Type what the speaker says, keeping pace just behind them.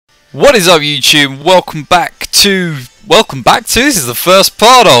What is up, YouTube? Welcome back to this is the first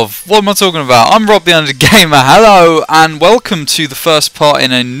part of what am I talking about? I'm Rob the Under Gamer. Hello and welcome to the first part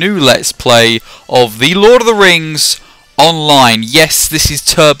in a new Let's Play of the Lord of the Rings Online. Yes, this is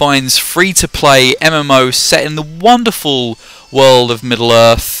Turbines' free-to-play MMO set in the wonderful world of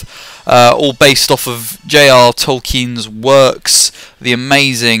Middle-earth, all based off of J.R.R Tolkien's works, the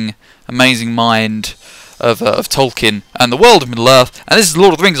amazing mind of Tolkien and the world of Middle-earth. And this is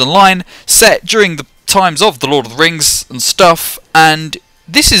Lord of the Rings Online, set during the times of the Lord of the Rings and stuff. And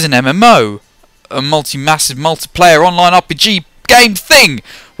this is an MMO, a massive multiplayer online RPG game thing,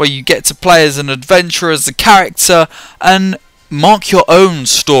 where you get to play as an adventurer, as a character, and mark your own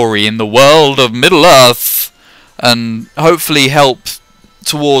story in the world of Middle-earth, and hopefully help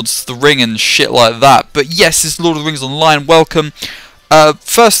towards the ring and shit like that. But yes, this is Lord of the Rings Online. Welcome.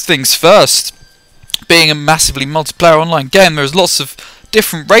 First things first. Being a massively multiplayer online game, there's lots of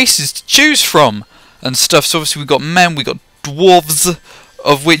different races to choose from and stuff. So obviously we've got men, we've got dwarves,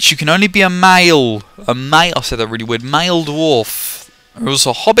 of which you can only be a male. I said that really weird. Male dwarf. There are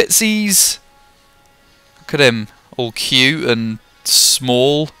also hobbitsies. Look at him, all cute and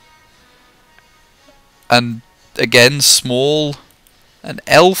small. And again, small. An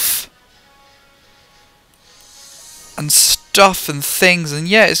elf. And stuff and things, and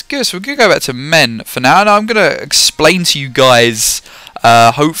yeah, it's good. So we're going to go back to men for now, and I'm going to explain to you guys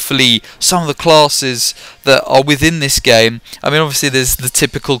hopefully some of the classes that are within this game. I mean, obviously there's the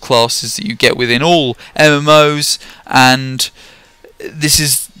typical classes that you get within all MMOs, and this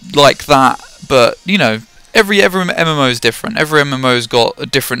is like that, but you know, every MMO is different. Every MMO's got a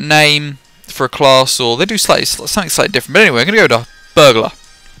different name for a class, or they do something slightly different. But anyway, I'm going to go to burglar.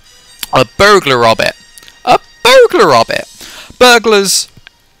 A burglar rabbit. Burglar rabbit. Burglars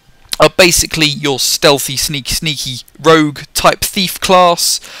are basically your stealthy, sneaky rogue type thief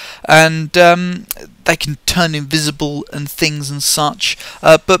class, and they can turn invisible and things and such.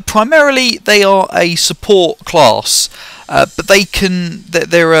 But primarily they are a support class. But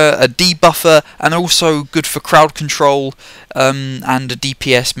they're a debuffer, and they're also good for crowd control and a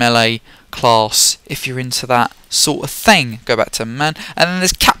DPS melee class if you're into that sort of thing. Go back to man, and then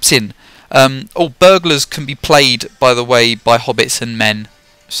there's captain. Burglars can be played, by the way, by hobbits and men,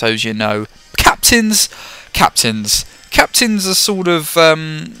 so as you know. Captains are sort of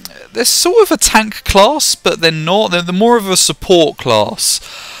they're sort of a tank class, but they're not. They're more of a support class,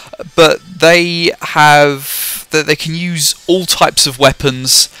 but they can use all types of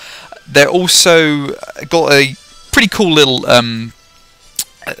weapons. They're also got a pretty cool little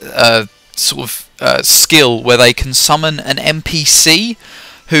skill where they can summon an NPC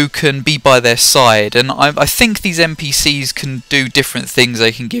who can be by their side, and I think these NPCs can do different things.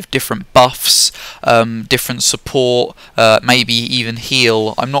 They can give different buffs, different support, maybe even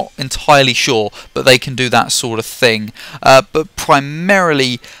heal. I'm not entirely sure, but they can do that sort of thing. But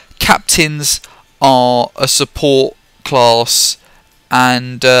primarily, captains are a support class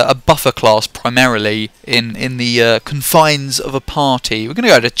and a buffer class primarily in the confines of a party. We're going to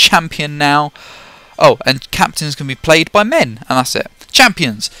go to champion now. Oh, and captains can be played by men, and that's it.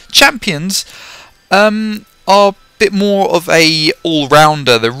 Champions are a bit more of a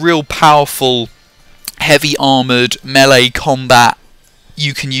all-rounder. They're real powerful, heavy armoured melee combat.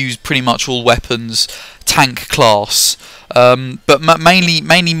 You can use pretty much all weapons. Tank class, but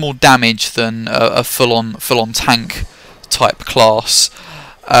mainly more damage than a full-on tank type class.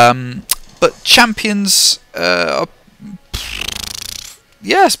 But champions are,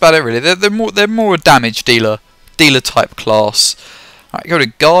 yeah, that's about it really. They're more a damage dealer type class. Alright, go to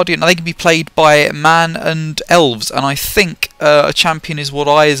Guardian. Now they can be played by man and elves, and I think a champion is what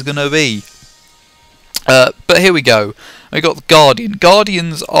I is going to be. But here we go. We got the Guardian.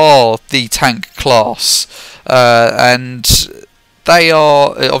 Guardians are the tank class, and they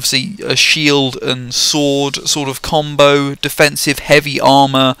are obviously a shield and sword sort of combo, defensive, heavy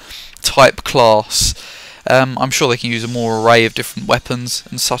armour type class. I'm sure they can use a more array of different weapons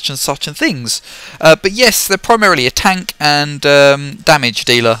and such and things. But yes, they're primarily a tank and damage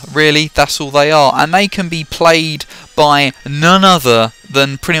dealer, really. That's all they are. And they can be played by none other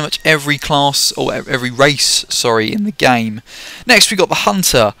than pretty much every class, or every race, sorry, in the game. Next we got the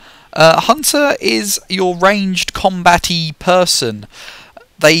Hunter. Hunter is your ranged combat-y person.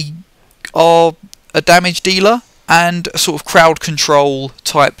 They are a damage dealer and a sort of crowd control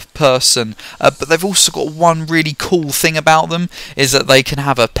type person, but they've also got one really cool thing about them, is that they can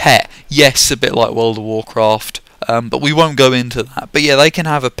have a pet. Yes, a bit like World of Warcraft, but we won't go into that. But yeah, they can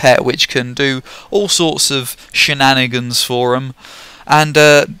have a pet which can do all sorts of shenanigans for them, and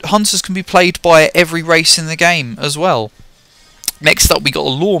hunters can be played by every race in the game as well. Next up we got a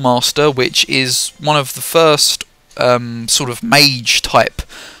Lore Master, which is one of the first sort of mage type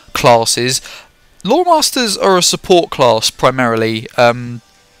classes. Lore Masters are a support class primarily.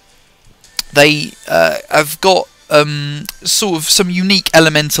 They have got sort of some unique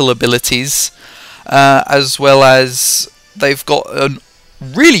elemental abilities, as well as they've got a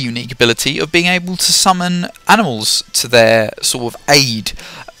really unique ability of being able to summon animals to their sort of aid,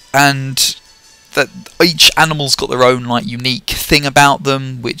 and that each animal's got their own like unique thing about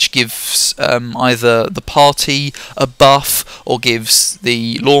them, which gives either the party a buff or gives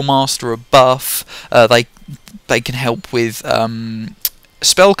the Lore Master a buff. They can help with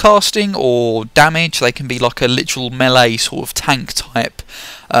spell casting or damage. They can be like a literal melee sort of tank type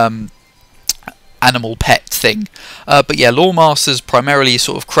animal pet thing. But yeah, Lore Master's primarily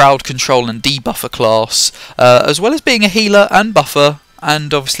sort of crowd control and debuffer class, as well as being a healer and buffer,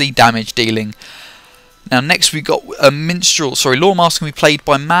 and obviously damage dealing. Now next we got a minstrel. Sorry, Lore Master can be played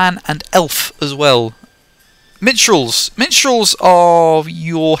by man and elf as well. Minstrels are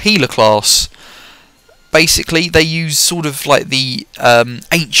your healer class. Basically, they use sort of like the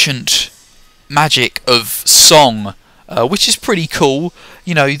ancient magic of song, which is pretty cool.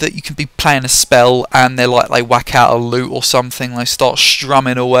 You know, that you can be playing a spell and they whack out a lute or something. They start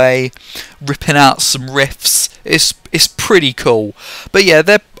strumming away, ripping out some riffs. It's pretty cool. But yeah,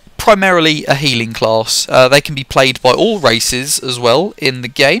 they're primarily a healing class. They can be played by all races as well in the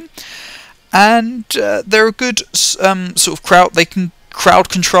game, and they're a good sort of crowd. They can crowd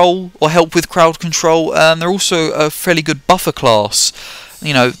control or help with crowd control, and they're also a fairly good buffer class.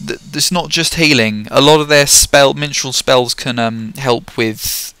 You know, it's not just healing. A lot of their minstrel spells can help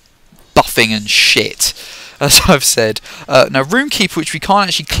with buffing and shit, as I've said. Now, Runekeeper, which we can't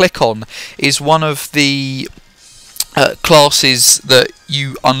actually click on, is one of the classes that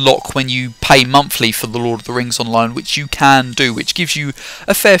you unlock when you pay monthly for the Lord of the Rings Online, which you can do, which gives you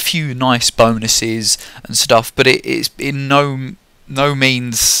a fair few nice bonuses and stuff. But it's in no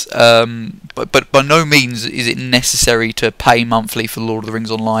means, but by no means is it necessary to pay monthly for the Lord of the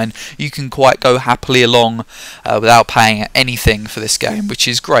Rings Online. You can quite go happily along without paying anything for this game, which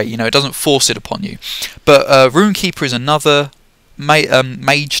is great. You know, it doesn't force it upon you. But Runekeeper is another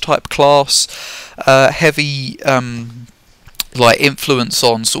mage type class, heavy like influence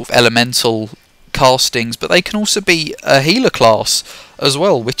on sort of elemental castings, but they can also be a healer class as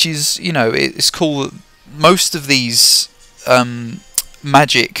well, which is, you know, it's cool that most of these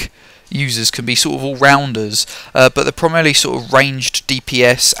magic users can be sort of all-rounders, but they're primarily sort of ranged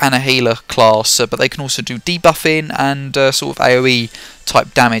DPS and a healer class, but they can also do debuffing and sort of AoE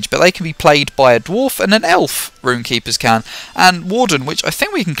type damage. But they can be played by a dwarf and an elf, Runekeepers can, and Warden, which I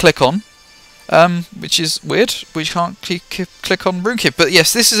think we can click on, which is weird. We can't click on Runekeeper, but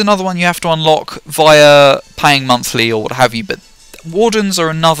yes, this is another one you have to unlock via paying monthly or what have you. But Wardens are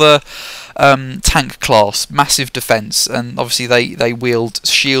another tank class, massive defense, and obviously they wield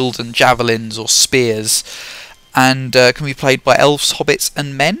shield and javelins or spears, and can be played by elves, hobbits,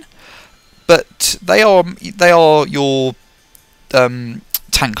 and men. But they are your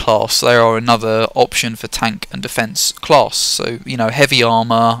tank class. They are another option for tank and defense class. So, you know, heavy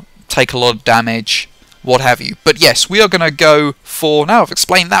armor, take a lot of damage, what have you. But yes, we are going to go for, now I've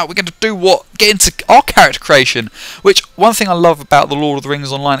explained that, we're going to get into our character creation, which one thing I love about the Lord of the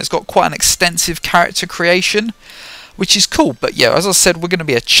Rings Online, it's got quite an extensive character creation, which is cool. But yeah, as I said, we're going to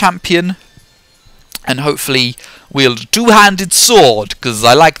be a champion, and hopefully wield a two-handed sword, because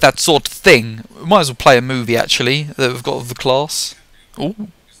I like that sort of thing. We might as well play a movie, actually, that we've got of the class. Ooh.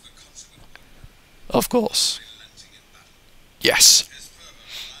 Of course. Yes.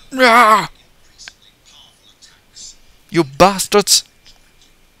 Ah! You bastards!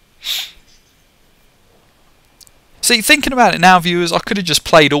 See, thinking about it now, viewers, I could have just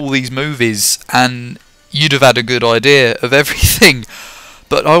played all these movies and you'd have had a good idea of everything.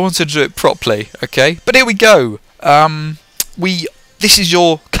 But I wanted to do it properly, okay? But here we go. This is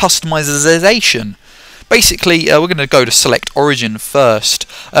your customization. Basically, we're going to go to select origin first.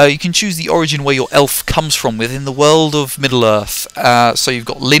 You can choose the origin where your elf comes from within the world of Middle-earth. So you've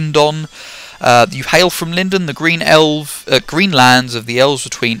got Lindon. You hail from Lindon, the green lands of the elves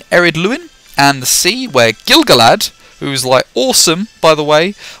between Ered Luin and the sea, where Gil-galad, who's like awesome, by the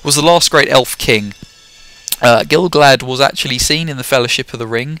way, was the last great elf king. Gil-galad was actually seen in the Fellowship of the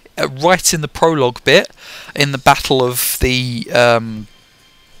Ring, right in the prologue bit, in the battle of the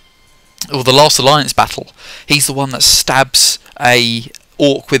Last Alliance battle. He's the one that stabs a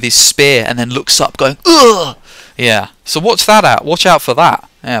orc with his spear and then looks up going, ugh! Yeah, so watch that out. Watch out for that.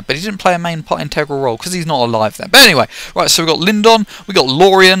 Yeah, but he didn't play a integral role because he's not alive then. But anyway, right, so we've got Lindon, we've got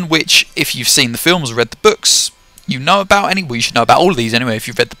Lorien, which, if you've seen the films or read the books, you know about any. Well, you should know about all of these anyway if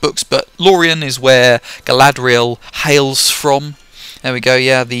you've read the books. But Lorien is where Galadriel hails from. There we go,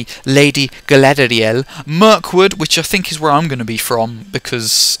 yeah, the Lady Galadriel. Mirkwood, which I think is where I'm going to be from,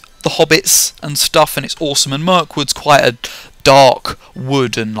 because the hobbits and stuff, and it's awesome. And Mirkwood's quite a dark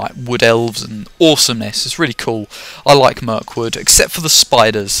wood and like wood elves and awesomeness. It's really cool. I like Mirkwood, except for the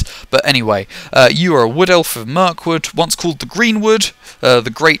spiders. But anyway, you are a wood elf of Mirkwood, once called the Greenwood,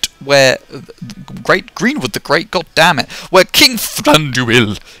 the Great, where Greenwood, the Great, god damn it, where King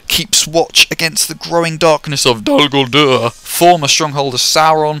Thranduil keeps watch against the growing darkness of Dol Guldur, former stronghold of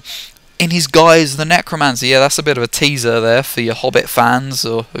Sauron, in his guise the Necromancer. Yeah, that's a bit of a teaser there for your Hobbit fans,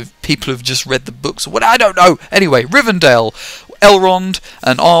 or people who've just read the books, or what, I don't know. Anyway, Rivendell, Elrond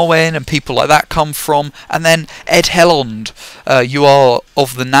and Arwen and people like that come from, and then Ed Helond. You are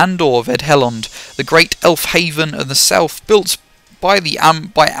of the Nandor of Ed Helond, the great elf haven of the south, built by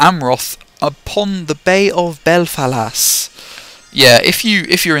Amroth upon the Bay of Belfalas. Yeah, if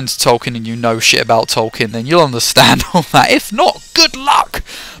you're into Tolkien and you know shit about Tolkien, then you'll understand all that. If not, good luck!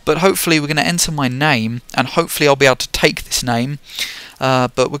 But hopefully we're going to enter my name, and hopefully I'll be able to take this name.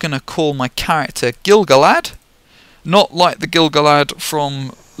 But we're going to call my character Gil-galad. Not like the Gil-galad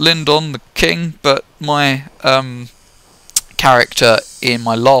from Lindon the King, but my character in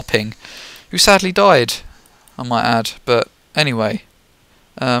my LARPing, who sadly died, I might add. But anyway,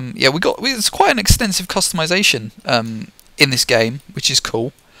 yeah, it's quite an extensive customization in this game, which is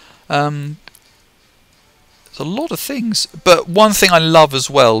cool. There's a lot of things, but one thing I love as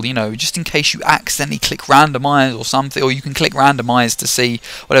well, you know, just in case you accidentally click randomize or something, or you can click randomize to see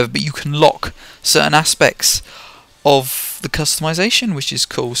whatever, but you can lock certain aspects of the customization, which is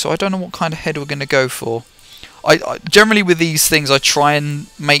cool. So I don't know what kind of head we're going to go for. I generally with these things I try and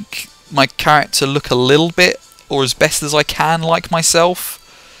make my character look a little bit, or as best as I can, like myself,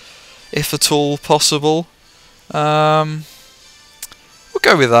 if at all possible. We'll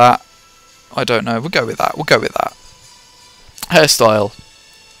go with that. I don't know. We'll go with that. Hairstyle.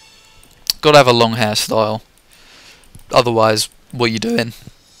 Gotta have a long hairstyle. Otherwise, what are you doing?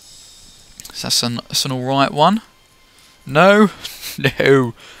 So that's an alright one. No.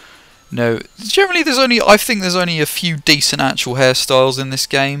 Generally, I think there's only a few decent actual hairstyles in this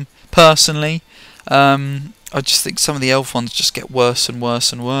game, personally. I just think some of the elf ones just get worse and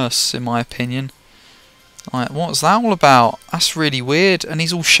worse and worse, in my opinion. Like, what's that all about? That's really weird. And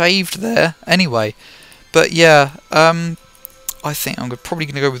he's all shaved there. Anyway, but yeah, I think I'm probably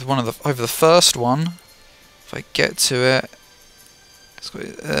going to go with over the first one, if I get to it.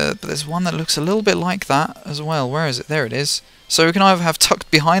 But there's one that looks a little bit like that as well. Where is it? There it is. So we can either have tucked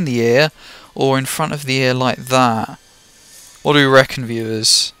behind the ear or in front of the ear like that. What do we reckon,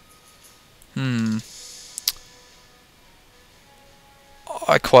 viewers? I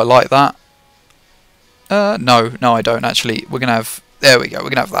quite like that. No, I don't actually. We're gonna have. There we go. We're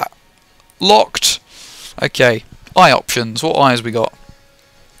gonna have that locked. Okay. Eye options. What eyes we got?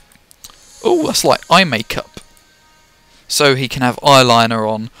 Oh, that's like eye makeup. So he can have eyeliner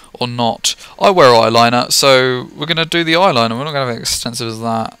on or not. I wear eyeliner, so we're gonna do the eyeliner. We're not gonna have it extensive as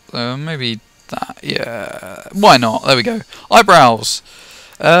that. Maybe that. Yeah. Why not? There we go. Eyebrows.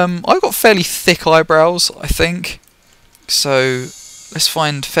 I've got fairly thick eyebrows, I think. So let's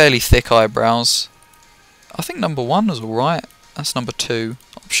find fairly thick eyebrows. I think number 1 is alright. That's number 2.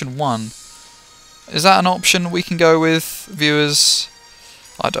 Option 1. Is that an option we can go with, viewers?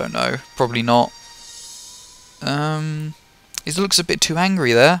 I don't know. Probably not. He looks a bit too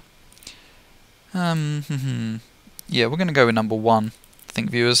angry there. Yeah, we're going to go with number 1. I think,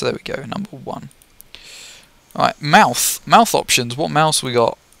 viewers. There we go. Number 1. Alright, mouth. Mouth options. What mouths we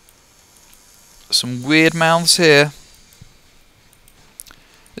got? Some weird mouths here.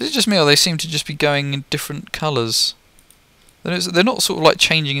 Is it just me, or they seem to just be going in different colours? They're not sort of like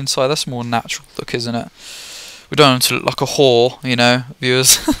changing inside. That's a more natural look, isn't it? We don't want to look like a whore, you know,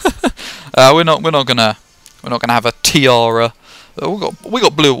 viewers. We're not gonna have a tiara. We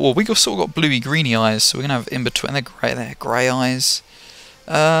got blue. Well, sort of got bluey greeny eyes, so we're gonna have in between. They're grey eyes.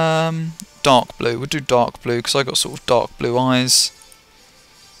 Dark blue. We'll do dark blue because I got sort of dark blue eyes.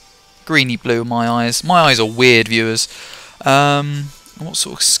 Greeny blue. My eyes. My eyes are weird, viewers. What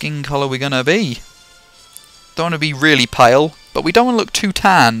sort of skin colour are we going to be? Don't want to be really pale, but we don't want to look too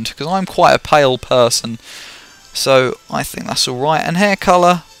tanned, because I'm quite a pale person. So I think that's alright. And hair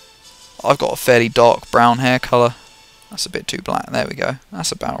colour, I've got a fairly dark brown hair colour. That's a bit too black. There we go.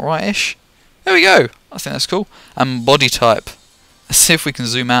 That's about right-ish. There we go. I think that's cool. And body type. Let's see if we can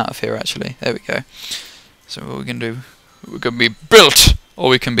zoom out of here, actually. There we go. So what we're going to do, we're going to be built, or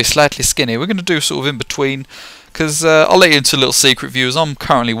we can be slightly skinny. We're going to do sort of in between. Because I'll let you into a little secret, viewers. I'm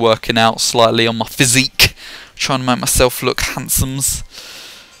currently working out slightly on my physique Trying to make myself look handsomes.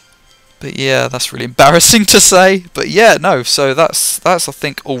 But yeah, that's really embarrassing to say. But yeah, no, so that's I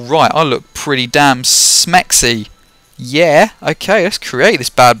think alright. I look pretty damn smexy. Yeah, okay, let's create this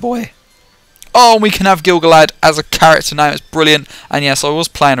bad boy. Oh, and we can have Gil-galad as a character now. It's brilliant. And yes, I was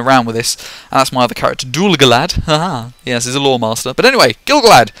playing around with this. And that's my other character, Gil-galad. Haha. Yes, he's a lore master. But anyway,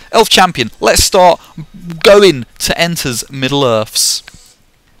 Gil-galad, Elf Champion. Let's start going to Enters Middle-earths.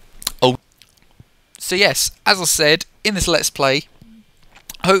 Oh. So yes, as I said, in this Let's Play,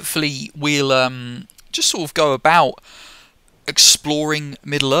 hopefully we'll just sort of go about exploring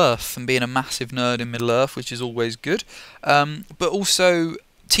Middle-earth and being a massive nerd in Middle-earth, which is always good. But also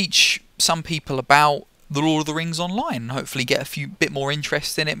teach some people about the Lord of the Rings online. Hopefully, get a bit more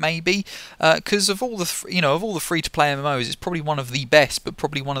interest in it, maybe, because of all the free-to-play MMOs, it's probably one of the best, but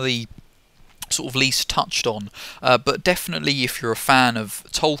probably one of the sort of least touched on. But definitely, if you're a fan of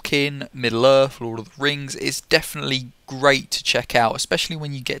Tolkien, Middle-earth, Lord of the Rings, it's definitely great to check out, especially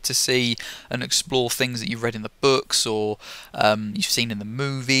when you get to see and explore things that you've read in the books or you've seen in the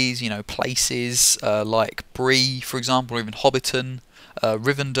movies. You know, places like Bree, for example, or even Hobbiton.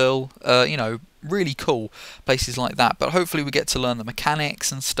 Rivendell, you know, really cool places like that. But hopefully we get to learn the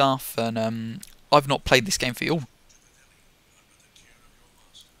mechanics and stuff. And I've not played this game for you.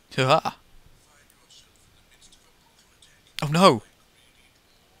 Oh. Oh no!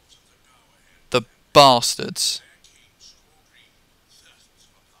 The bastards.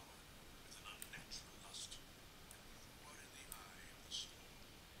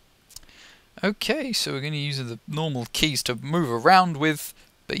 Okay, so we're going to use the normal keys to move around with,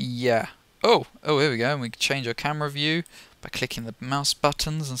 but yeah. Oh, here we go, and we can change our camera view by clicking the mouse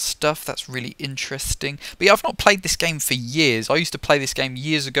buttons and stuff. That's really interesting. But yeah, I've not played this game for years. I used to play this game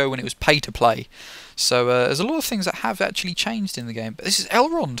years ago when it was pay to play. So there's a lot of things that have actually changed in the game. But this is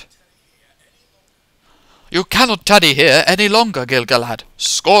Elrond. You cannot tarry here any longer, Gil-galad.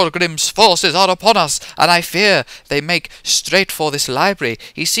 Skorgrim's forces are upon us, and I fear they make straight for this library.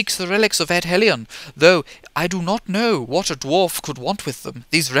 He seeks the relics of Ed Helion, though I do not know what a dwarf could want with them.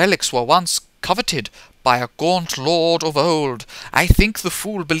 These relics were once coveted by a gaunt lord of old. I think the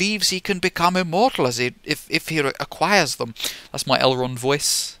fool believes he can become immortal if he acquires them. That's my Elrond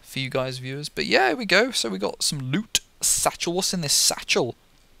voice for you guys viewers. But yeah, here we go. So we got some loot. Satchel. What's in this satchel?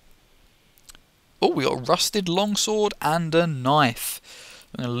 Oh, we got a rusted longsword and a knife.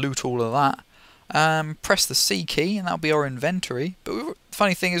 I'm going to loot all of that. Press the C key and that'll be our inventory. But the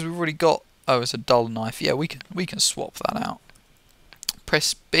funny thing is we've already got... Oh, it's a dull knife. Yeah, we can swap that out.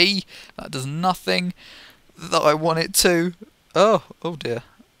 Press B. That does nothing that I want it to. Oh dear.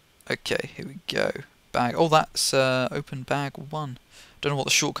 Okay, here we go. Bag. Oh, that's open bag 1. Don't know what the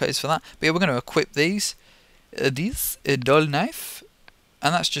shortcut is for that. But yeah, we're going to equip these. A dull knife.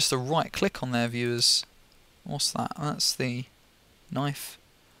 And that's just a right click on there, viewers. What's that? That's the knife.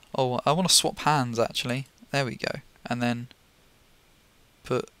 Oh, I want to swap hands, actually. There we go. And then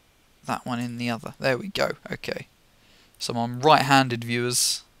put that one in the other. There we go. Okay. So I'm right-handed,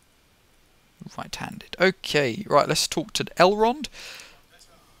 viewers. Right-handed. Okay. Right, let's talk to Elrond.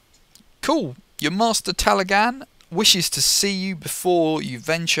 Cool. Your master Talagan wishes to see you before you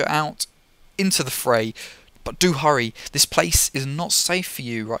venture out into the fray. But do hurry, this place is not safe for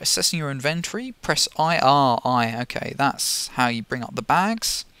you. Right, assessing your inventory, press I. Okay, that's how you bring up the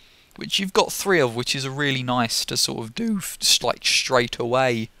bags, which you've got 3 of, which is really nice to sort of do just like straight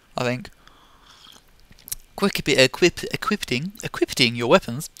away, I think. Quick bit equipping your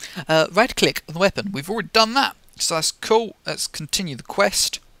weapons. Right click on the weapon. We've already done that, so that's cool. Let's continue the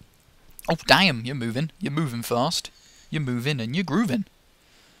quest. Oh damn, you're moving. You're moving fast. You're moving and you're grooving.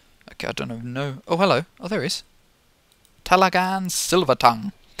 Okay, I don't even know. Oh, hello. Oh, there is. Talagan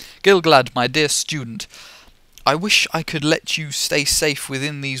Silvertongue. Gil-galad, my dear student. I wish I could let you stay safe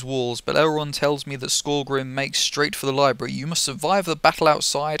within these walls, but Elrond tells me that Skorgrim makes straight for the library. You must survive the battle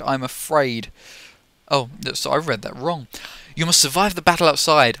outside, I'm afraid. Oh, so I read that wrong. You must survive the battle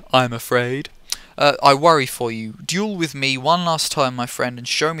outside, I'm afraid. I worry for you. Duel with me one last time, my friend, and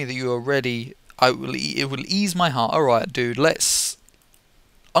show me that you are ready. It will ease my heart. Alright, dude, let's...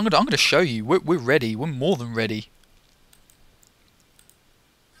 I'm gonna show you. We're ready. We're more than ready.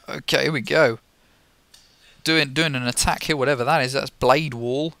 Okay, here we go. Doing an attack here, whatever that is. That's Blade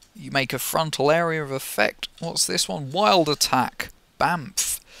Wall. You make a frontal area of effect. What's this one? Wild Attack.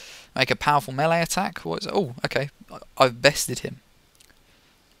 Bamf. Make a powerful melee attack. What is it? Oh, okay. I've bested him.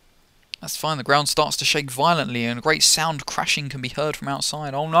 That's fine. The ground starts to shake violently, and a great sound crashing can be heard from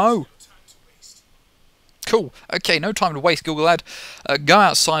outside. Oh no! Cool. Okay, no time to waste, Gil-galad. Go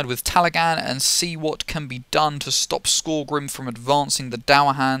outside with Taligan and see what can be done to stop Skorgrim from advancing. The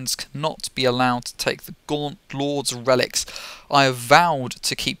Dour Hands cannot be allowed to take the Gaunt Lord's relics. I have vowed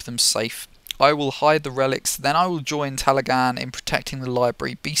to keep them safe. I will hide the relics, then I will join Taligan in protecting the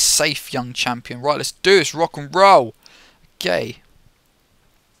library. Be safe, young champion. Right, let's do this. Rock and roll. Okay.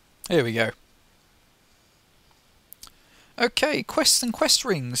 Here we go. Okay, quests and quest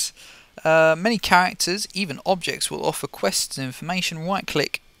rings. Many characters, even objects, will offer quests and information.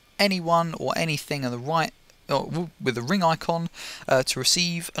 Right-click anyone or anything on the right with the ring icon to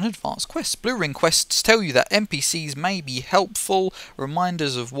receive an advanced quest. Blue ring quests tell you that NPCs may be helpful,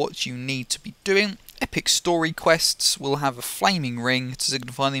 reminders of what you need to be doing. Epic story quests will have a flaming ring to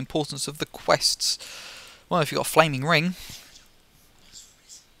signify the importance of the quests. Well, if you've got a flaming ring...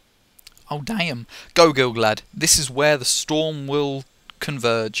 Oh damn. Go, Gil-galad. This is where the storm will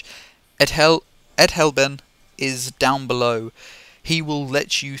converge. Edhelben is down below. He will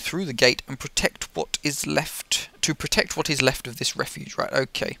let you through the gate and protect what is left of this refuge. Right,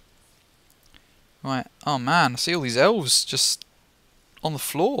 okay. Right, oh man, I see all these elves just on the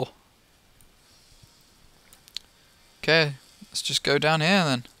floor. Okay, let's just go down here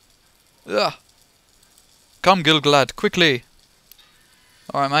then. Ugh. Come, Gil-galad, quickly.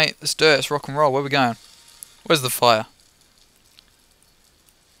 Alright mate, let's do it, let's rock and roll. Where are we going? Where's the fire?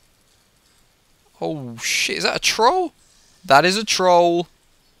 Oh shit, is that a troll? That is a troll.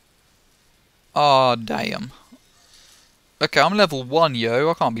 Oh damn. Okay, I'm level 1,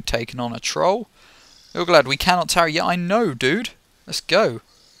 yo. I can't be taking on a troll. Gil-galad, we cannot tarry. Yeah, I know, dude. Let's go.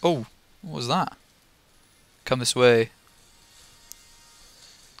 Oh, what was that? Come this way.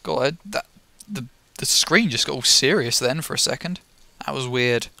 God, the screen just got all serious then for a second. That was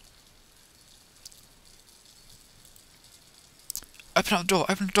weird. Open up the door,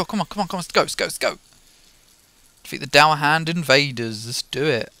 open the door, come on, let's go. Defeat the Dour Hand invaders, let's do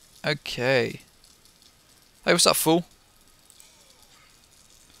it. Okay. Hey, what's up, fool?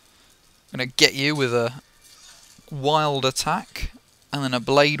 I'm gonna get you with a wild attack, and then a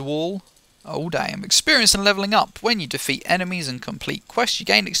blade wall. Oh damn, experience and leveling up. When you defeat enemies and complete quests, you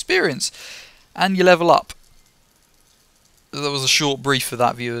gain experience, and you level up. That was a short brief for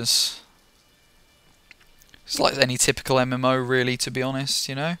that, viewers. It's like any typical MMO, really, to be honest,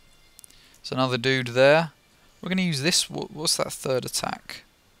 you know. There's another dude there. We're going to use this. What's that third attack?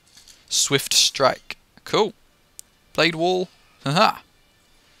 Swift Strike. Cool. Blade Wall. Haha.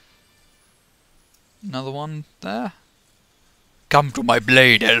 Another one there. Come to my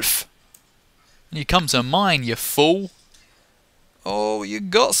blade, elf. You come to mine, you fool. Oh, what you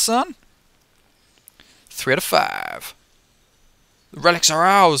got, son? 3 out of 5. The relics are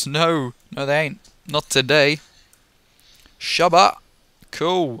ours. No, they ain't. Not today. Shabba.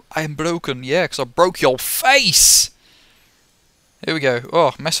 Cool. I am broken. Yeah, because I broke your face. Here we go.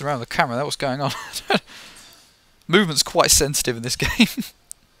 Oh, messing around with the camera. That was going on. Movement's quite sensitive in this game.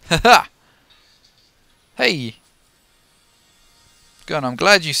 Haha. Hey. Good. I'm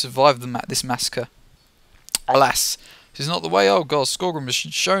glad you survived this massacre. Alas, this is not the way. Oh God, Skorgrim has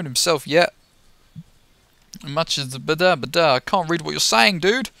shown himself yet. Much as the bada. I can't read what you're saying,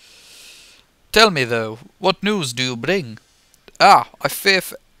 dude. Tell me though, what news do you bring? Ah, I fear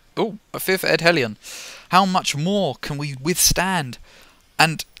for Edhellion. How much more can we withstand?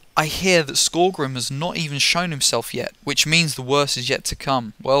 And I hear that Skorgrim has not even shown himself yet, which means the worst is yet to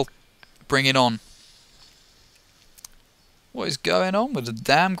come. Well, bring it on. What is going on with the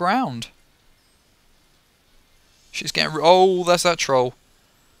damn ground? She's getting... Oh, that's that troll.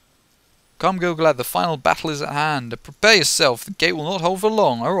 Come, Gil-galad, the final battle is at hand. Prepare yourself, the gate will not hold for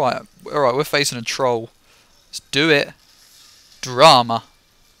long. Alright, we're facing a troll. Let's do it. Drama.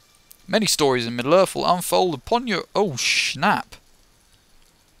 Many stories in Middle-earth will unfold upon your... Oh, snap.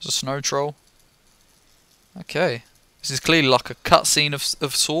 There's a snow troll. Okay. This is clearly like a cutscene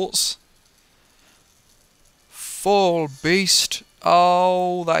of sorts. Fall, beast.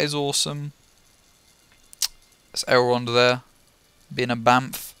 Oh, that is awesome. There's Elrond there. Being a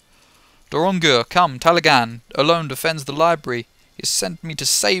bamf. Dorongur, come, Taligan alone defends the library. He sent me to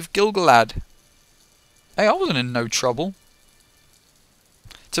save Gil-galad. Hey, I wasn't in no trouble.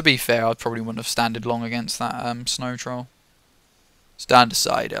 To be fair, I probably wouldn't have standed long against that snow troll. Stand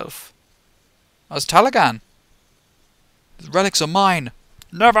aside, elf. That's Taligan. The relics are mine.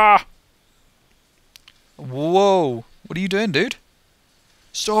 Never! Whoa. What are you doing, dude?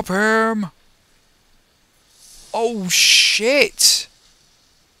 Stop him! Oh, shit!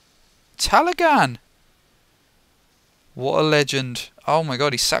 Taligan! What a legend. Oh my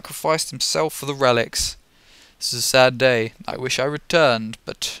god, he sacrificed himself for the relics. This is a sad day. I wish I returned,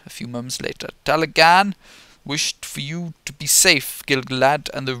 but a few moments later, Taligan wished for you to be safe, Gil-galad,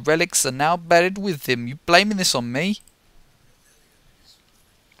 and the relics are now buried with him. You blaming this on me?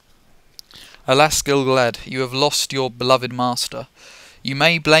 Alas, Gil-galad, you have lost your beloved master. You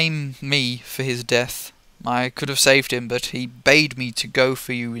may blame me for his death. I could have saved him, but he bade me to go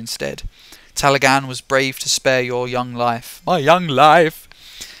for you instead. Taligan was brave to spare your young life. My young life!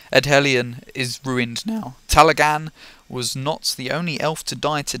 Edhelion is ruined now. Taligan was not the only elf to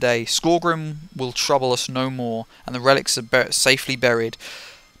die today. Skorgrim will trouble us no more, and the relics are safely buried.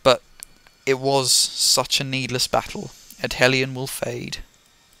 But it was such a needless battle. Edhelion will fade.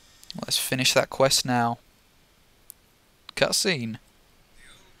 Let's finish that quest now. Cutscene.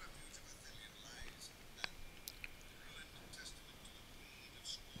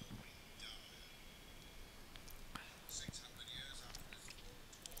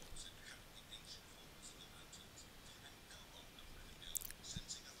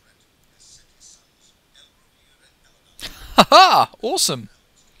 Haha! Awesome!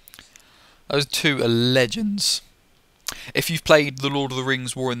 Those two are legends. If you've played The Lord of the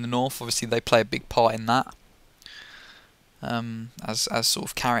Rings War in the North, obviously they play a big part in that. As sort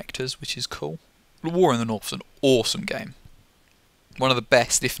of characters, which is cool. War in the North is an awesome game. One of the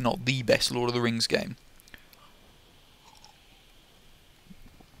best, if not the best, Lord of the Rings game.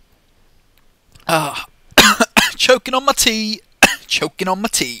 Ah, choking on my tea, choking on my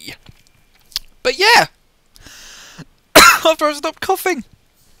tea. But yeah, after I stopped coughing,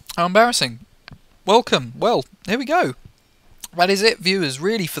 how embarrassing. Welcome. Well, here we go. That is it, viewers,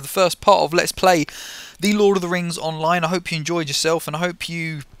 really, for the first part of Let's Play The Lord of the Rings Online. I hope you enjoyed yourself, and I hope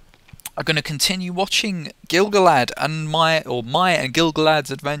you are going to continue watching Gil-galad and my and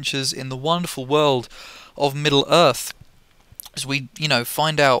Gil-galad's adventures in the wonderful world of Middle-earth, as we,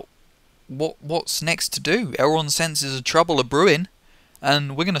 find out what's next to do. Elrond senses a trouble a brewing,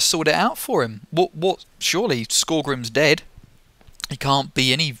 and we're going to sort it out for him. Surely Skorgrim's dead. He can't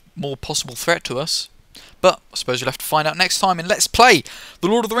be any more possible threat to us. But I suppose you'll have to find out next time in Let's Play The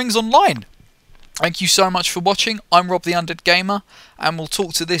Lord of the Rings Online. Thank you so much for watching. I'm Rob the Undead Gamer, and we'll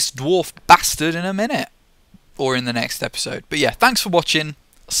talk to this dwarf bastard in a minute. Or in the next episode. But yeah, thanks for watching.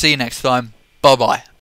 See you next time. Bye-bye.